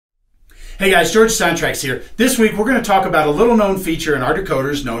Hey guys, George SoundTraxx here. This week we're going to talk about a little known feature in our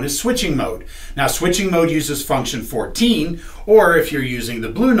decoders known as switching mode. Now switching mode uses function 14, or if you're using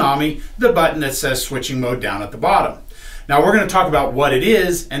the Blunami, the button that says switching mode down at the bottom. Now we're going to talk about what it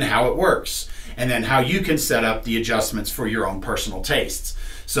is and how it works, and then how you can set up the adjustments for your own personal tastes.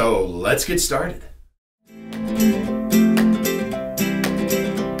 So let's get started.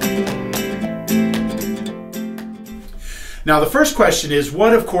 Now the first question is,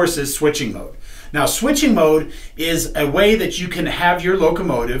 what of course is switching mode? Now switching mode is a way that you can have your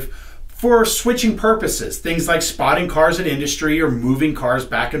locomotive for switching purposes, things like spotting cars at industry or moving cars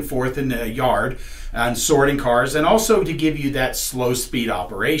back and forth in the yard and sorting cars, and also to give you that slow speed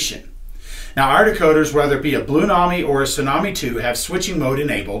operation. Now our decoders, whether it be a Blunami or a Tsunami2, have switching mode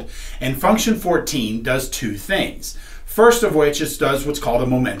enabled, and function 14 does two things. First of which it does what's called a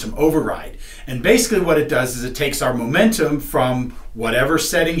momentum override. And basically what it does is it takes our momentum from whatever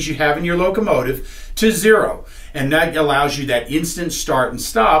settings you have in your locomotive to 0. And that allows you that instant start and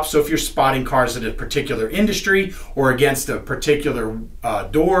stop. So if you're spotting cars at a particular industry or against a particular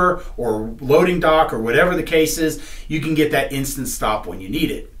door or loading dock or whatever the case is, you can get that instant stop when you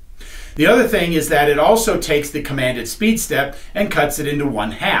need it. The other thing is that it also takes the commanded speed step and cuts it into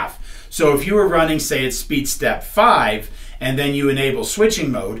 1/2. So if you were running, say, at speed step 5, and then you enable switching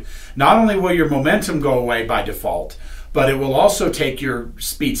mode, not only will your momentum go away by default, but it will also take your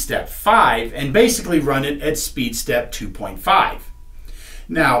speed step 5 and basically run it at speed step 2.5.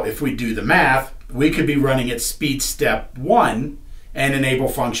 Now, if we do the math, we could be running at speed step 1 and enable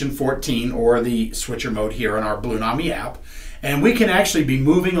function 14 or the switcher mode here on our Blunami app, and we can actually be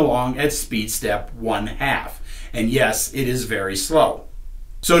moving along at speed step 1/2. And yes, it is very slow.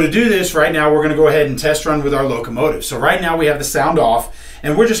 So to do this right now, we're going to go ahead and test run with our locomotive. So right now we have the sound off,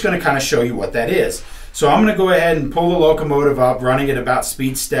 and we're just going to kind of show you what that is. So I'm going to go ahead and pull the locomotive up, running at about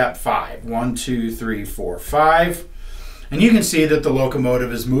speed step 5. 1, 2, 3, 4, 5. And you can see that the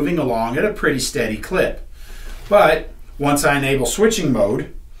locomotive is moving along at a pretty steady clip. But once I enable switching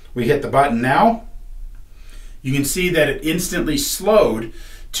mode, we hit the button now. You can see that it instantly slowed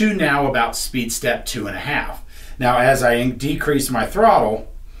to now about speed step 2.5. Now as I decrease my throttle,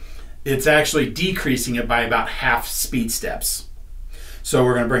 it's actually decreasing it by about 1/2 speed steps. So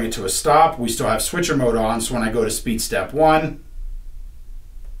we're going to bring it to a stop. We still have switcher mode on, so when I go to speed step 1,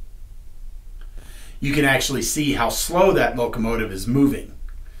 you can actually see how slow that locomotive is moving.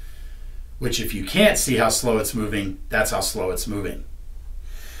 Which, if you can't see how slow it's moving, that's how slow it's moving.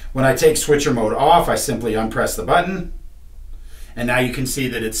 When I take switcher mode off, I simply unpress the button, and now you can see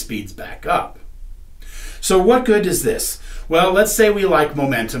that it speeds back up. So what good is this? Well, let's say we like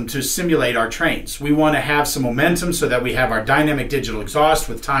momentum to simulate our trains. We want to have some momentum so that we have our dynamic digital exhaust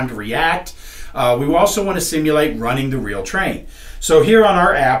with time to react. We also want to simulate running the real train. So here on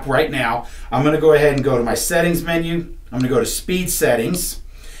our app right now, I'm going to go ahead and go to my settings menu. I'm going to go to speed settings.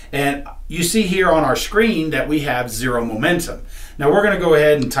 And you see here on our screen that we have 0 momentum. Now we're going to go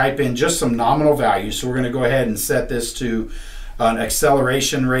ahead and type in just some nominal values. So we're going to go ahead and set this to an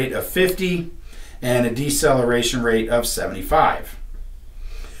acceleration rate of 50. And a deceleration rate of 75.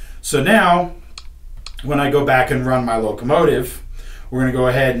 So now, when I go back and run my locomotive, we're going to go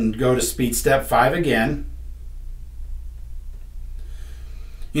ahead and go to speed step 5 again.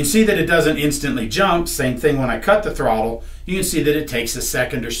 You can see that it doesn't instantly jump. Same thing when I cut the throttle. You can see that it takes a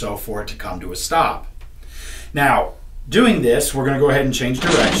second or so for it to come to a stop. Now, doing this, we're going to go ahead and change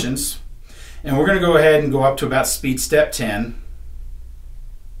directions. And we're going to go ahead and go up to about speed step 10.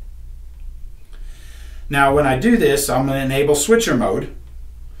 Now when I do this, I'm going to enable switcher mode,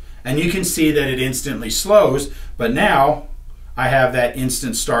 and you can see that it instantly slows, but now I have that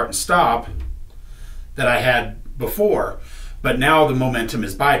instant start and stop that I had before, but now the momentum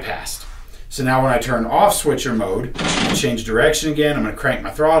is bypassed. So now when I turn off switcher mode and change direction again, I'm going to crank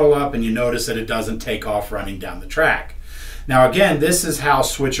my throttle up, and you notice that it doesn't take off running down the track. Now again, this is how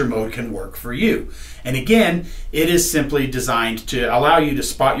switcher mode can work for you. And again, it is simply designed to allow you to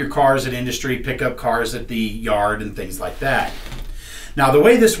spot your cars at industry, pick up cars at the yard, and things like that. Now the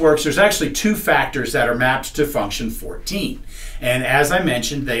way this works, there's actually 2 factors that are mapped to function 14. And as I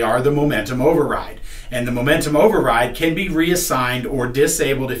mentioned, they are the momentum override. And the momentum override can be reassigned or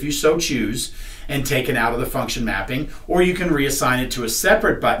disabled if you so choose, and taken out of the function mapping, or you can reassign it to a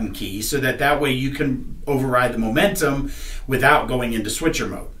separate button key so that that way you can override the momentum without going into switcher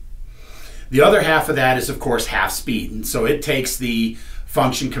mode. The other half of that is of course 1/2 speed, and so it takes the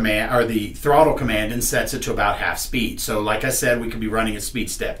function command or the throttle command and sets it to about 1/2 speed. So like I said, we could be running at speed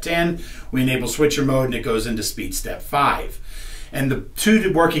step 10, we enable switcher mode, and it goes into speed step 5. And the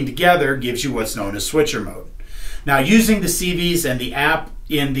two working together gives you what's known as switcher mode. Now using the CVs and the app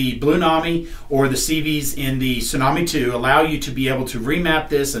in the Blunami or the CVs in the Tsunami2 allow you to be able to remap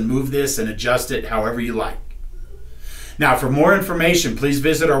this and move this and adjust it however you like. Now, for more information, please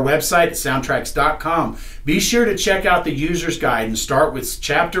visit our website at SoundTraxx.com. Be sure to check out the user's guide and start with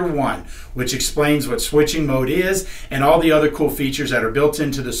Chapter 1, which explains what switching mode is and all the other cool features that are built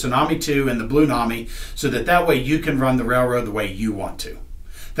into the Tsunami2 and the Blunami, so that way you can run the railroad the way you want to.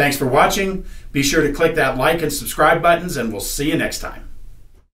 Thanks for watching. Be sure to click that like and subscribe buttons, and we'll see you next time.